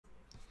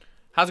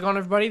How's it going,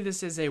 everybody?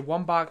 This is a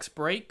one-box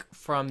break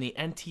from the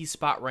NT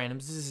Spot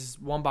Randoms. This is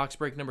one-box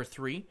break number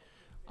 3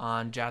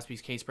 on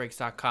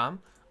jaspyscasebreaks.com.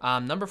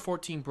 Number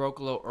 14 broke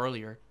a little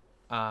earlier.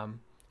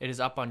 It is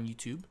up on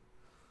YouTube.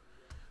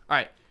 All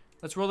right,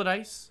 let's roll the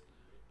dice.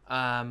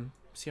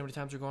 See how many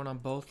times we're going on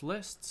both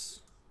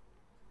lists.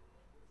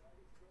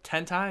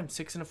 10 times,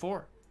 6 and a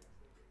 4.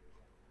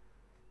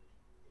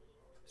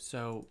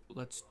 So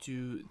let's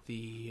do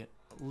the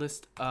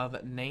list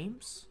of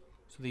names.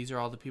 So these are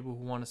all the people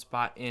who want a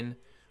spot in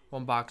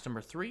one box number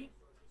 3.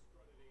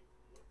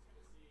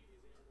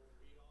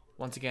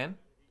 Once again,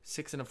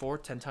 6 and a 4,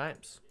 10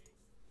 times.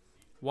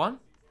 1,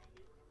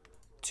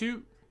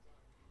 2,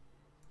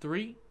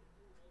 3,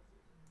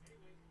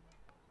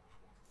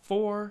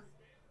 4,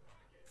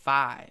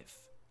 5,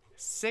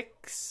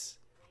 6,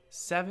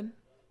 7,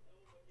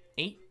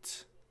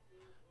 8,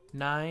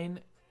 9,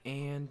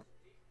 and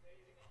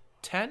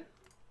 10.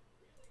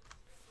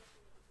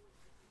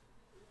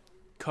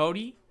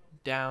 Cody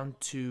down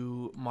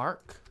to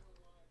Mark.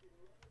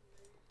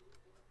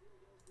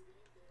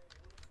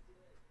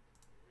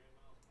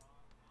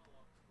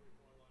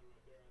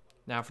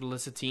 Now for the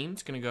list of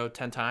teams, going to go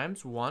 10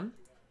 times. 1,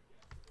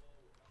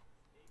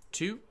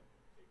 2,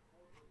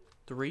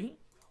 3,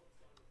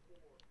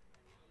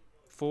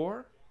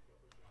 4,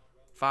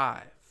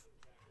 5,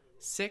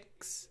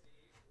 6,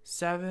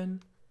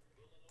 7,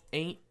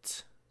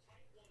 8,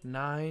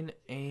 9,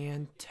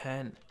 and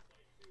 10.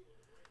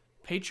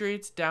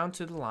 Patriots down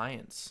to the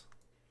Lions.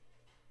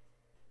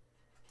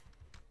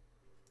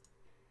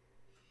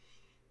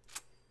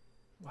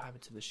 What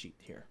happened to the sheet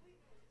here?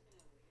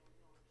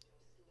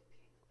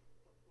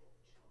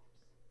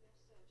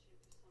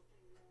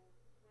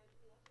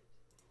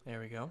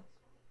 There we go.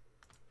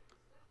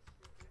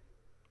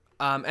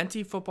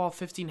 NT Football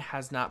 15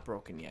 has not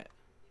broken yet.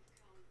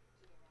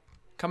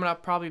 Coming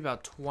up probably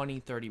about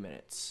 20-30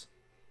 minutes.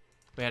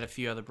 We had a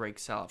few other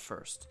breaks sell out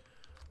first.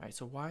 All right,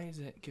 so why is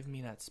it giving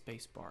me that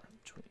space bar in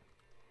between?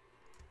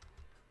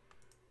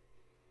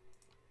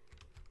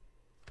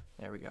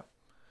 There we go.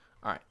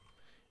 All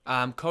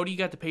right. Cody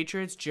got the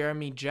Patriots,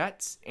 Jeremy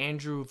Jets,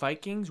 Andrew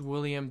Vikings,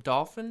 William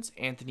Dolphins,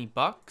 Anthony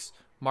Bucks,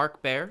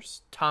 Mark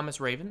Bears,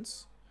 Thomas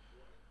Ravens,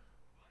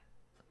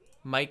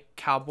 Mike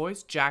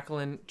Cowboys,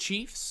 Jacqueline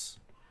Chiefs,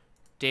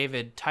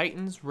 David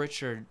Titans,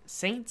 Richard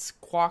Saints,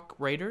 Quack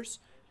Raiders,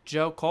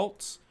 Joe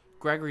Colts,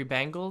 Gregory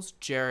Bengals,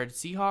 Jared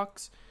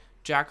Seahawks,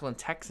 Jacqueline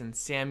Texans,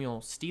 Samuel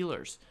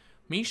Steelers,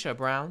 Misha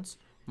Browns,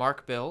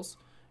 Mark Bills,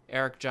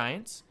 Eric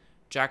Giants,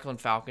 Jacqueline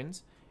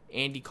Falcons,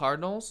 Andy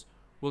Cardinals,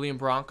 William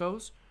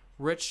Broncos,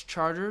 Rich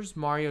Chargers,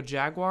 Mario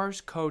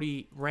Jaguars,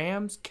 Cody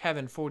Rams,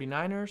 Kevin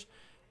 49ers,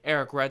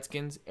 Eric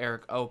Redskins,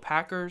 Eric O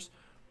Packers,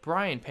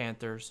 Brian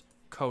Panthers,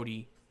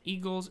 Cody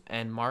Eagles,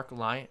 and Mark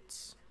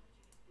Lions.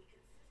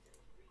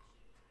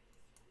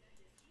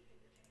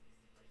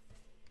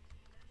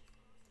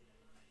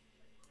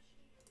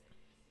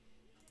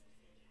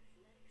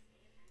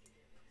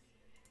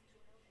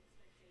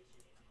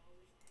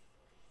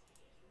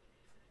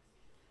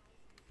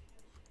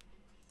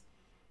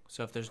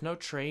 So if there's no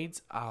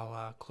trades,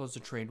 I'll close the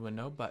trade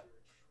window, but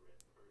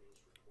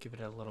give it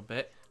a little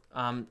bit.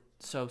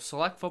 So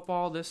select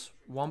football, this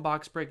one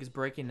box break is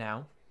breaking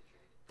now.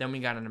 Then we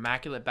got an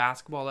Immaculate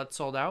Basketball that's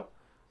sold out,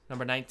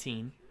 number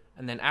 19.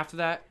 And then after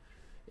that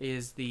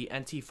is the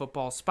NT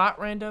Football Spot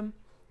Random,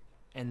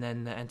 and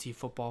then the NT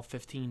Football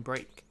 15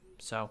 break.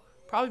 So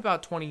probably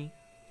about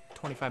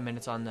 20-25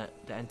 minutes on the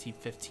NT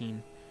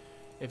 15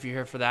 if you're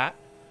here for that.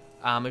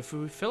 If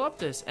we fill up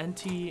this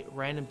NT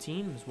random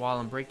teams while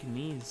I'm breaking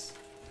these,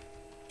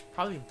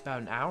 probably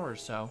about an hour or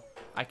so,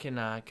 I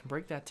can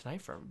break that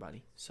tonight for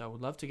everybody. So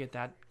would love to get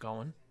that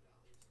going.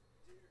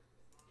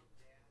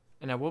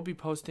 And I will be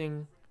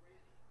posting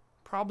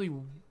probably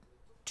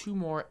 2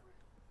 more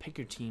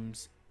picker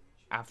teams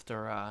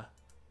after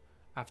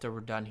we're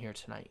done here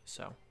tonight.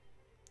 So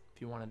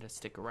if you wanted to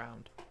stick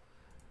around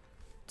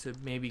to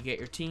maybe get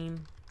your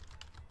team,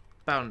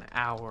 about an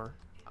hour,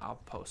 I'll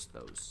post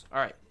those. All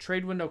right,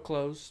 trade window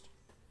closed.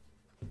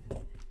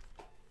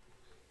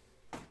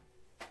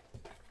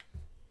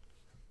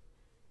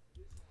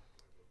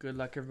 Good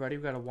luck, everybody.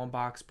 We've got a one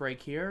box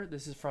break here.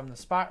 This is from the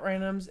Spot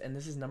Randoms, and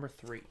this is number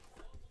 3.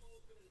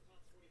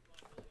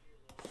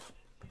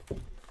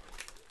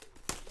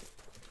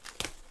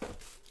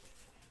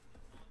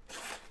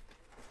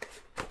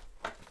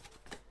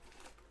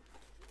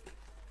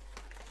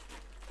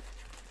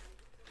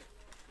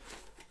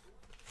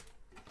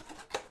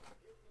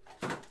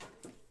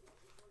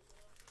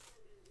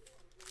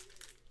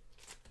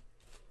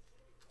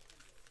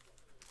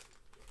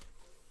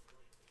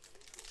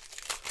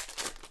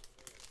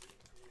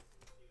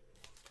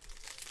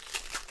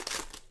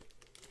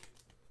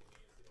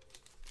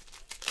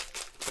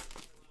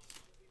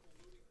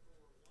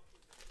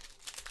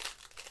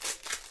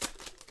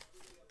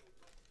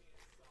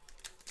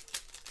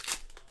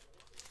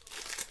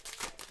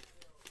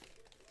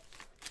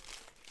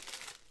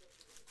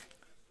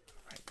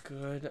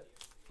 Good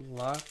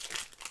luck.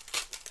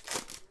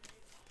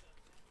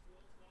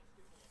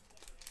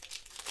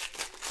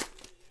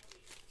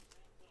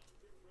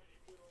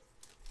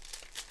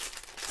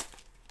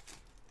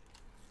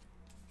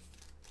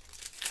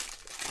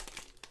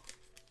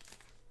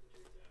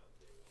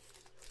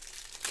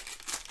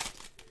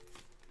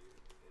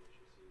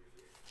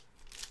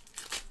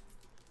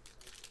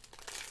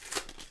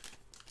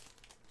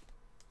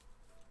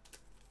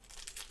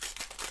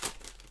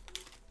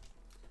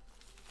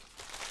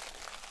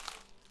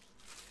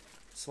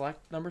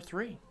 Select number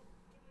 3.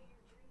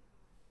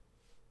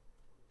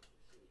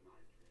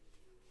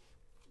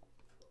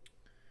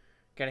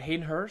 Got a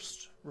Hayden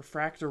Hurst,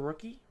 refractor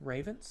rookie,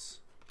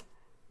 Ravens.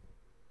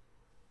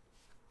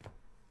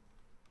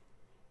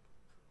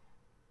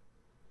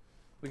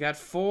 We got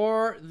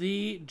for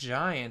the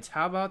Giants.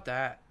 How about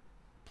that?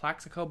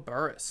 Plaxico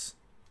Burress.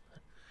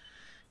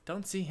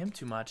 Don't see him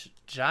too much.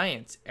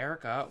 Giants,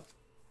 Eric O.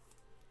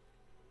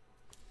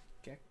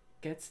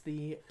 Gets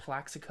the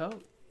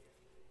Plaxico.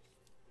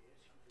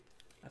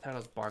 I thought it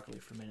was Barkley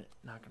for a minute,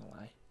 not going to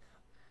lie.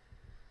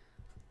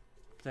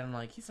 But then I'm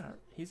like, he's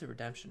a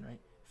redemption, right?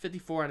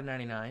 54 out of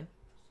 99.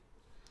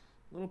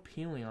 A little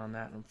peeling on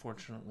that,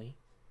 unfortunately.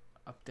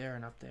 Up there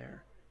and up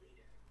there.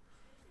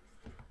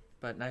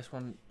 But nice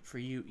one for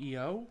you,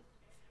 EO.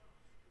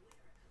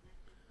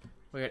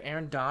 We got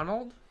Aaron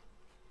Donald.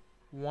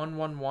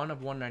 111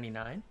 of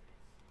 199.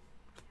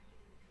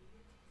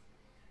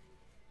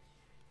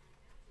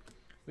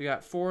 We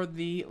got for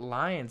the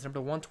Lions, number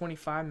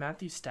 125,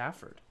 Matthew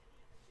Stafford.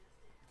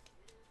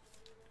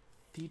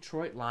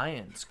 Detroit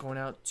Lions going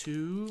out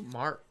to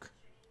Mark.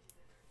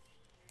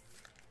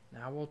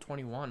 Now roll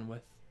 21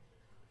 with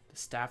the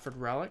Stafford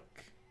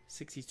relic,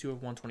 62 of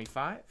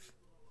 125.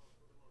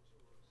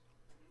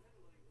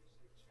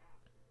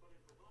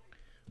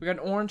 We got an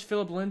orange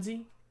Phillip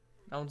Lindsay.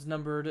 That one's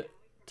numbered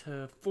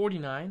to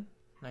 49.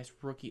 Nice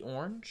rookie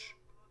orange.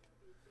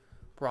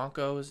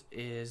 Broncos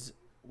is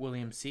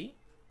William C.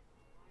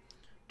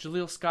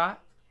 Jaleel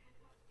Scott,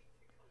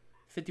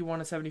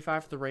 51 of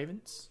 75 for the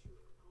Ravens.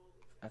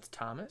 That's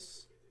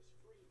Thomas.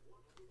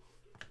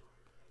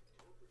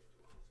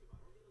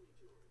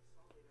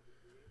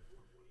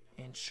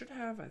 And should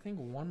have, I think,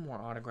 one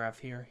more autograph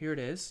here. Here it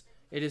is.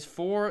 It is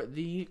for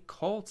the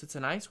Colts. It's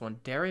a nice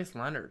one. Darius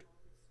Leonard.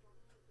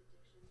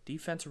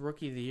 Defensive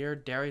Rookie of the Year,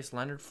 Darius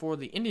Leonard. For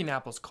the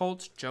Indianapolis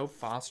Colts, Joe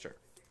Foster.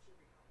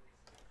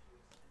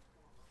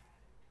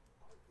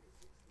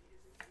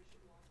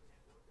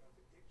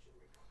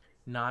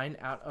 Nine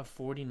out of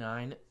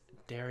 49,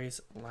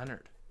 Darius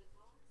Leonard.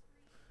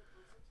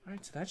 All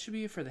right, so that should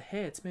be it for the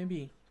hits.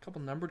 Maybe a couple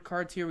numbered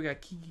cards here. We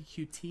got Kiki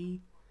QT.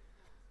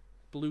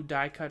 Blue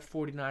die cut,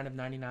 49 of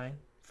 99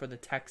 for the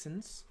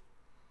Texans.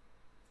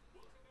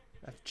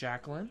 That's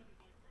Jacqueline.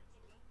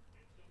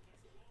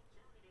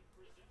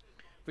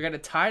 We got a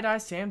tie-dye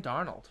Sam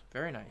Darnold.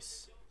 Very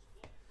nice.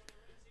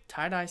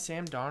 Tie-dye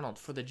Sam Darnold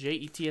for the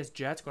JETS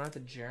Jets. Going out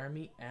to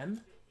Jeremy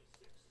M.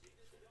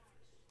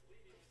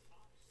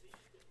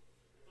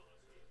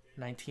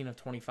 19 of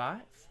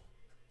 25.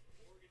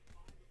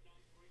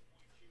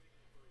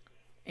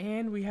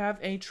 And we have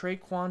a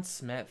Traquan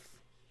Smith.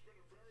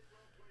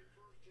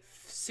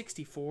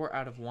 64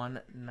 out of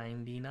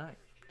 199.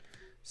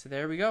 So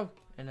there we go.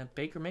 And a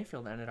Baker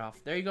Mayfield ended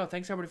off. There you go.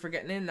 Thanks everybody for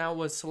getting in. That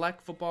was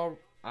Select Football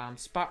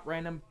Spot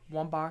Random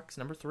 1 box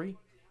number 3.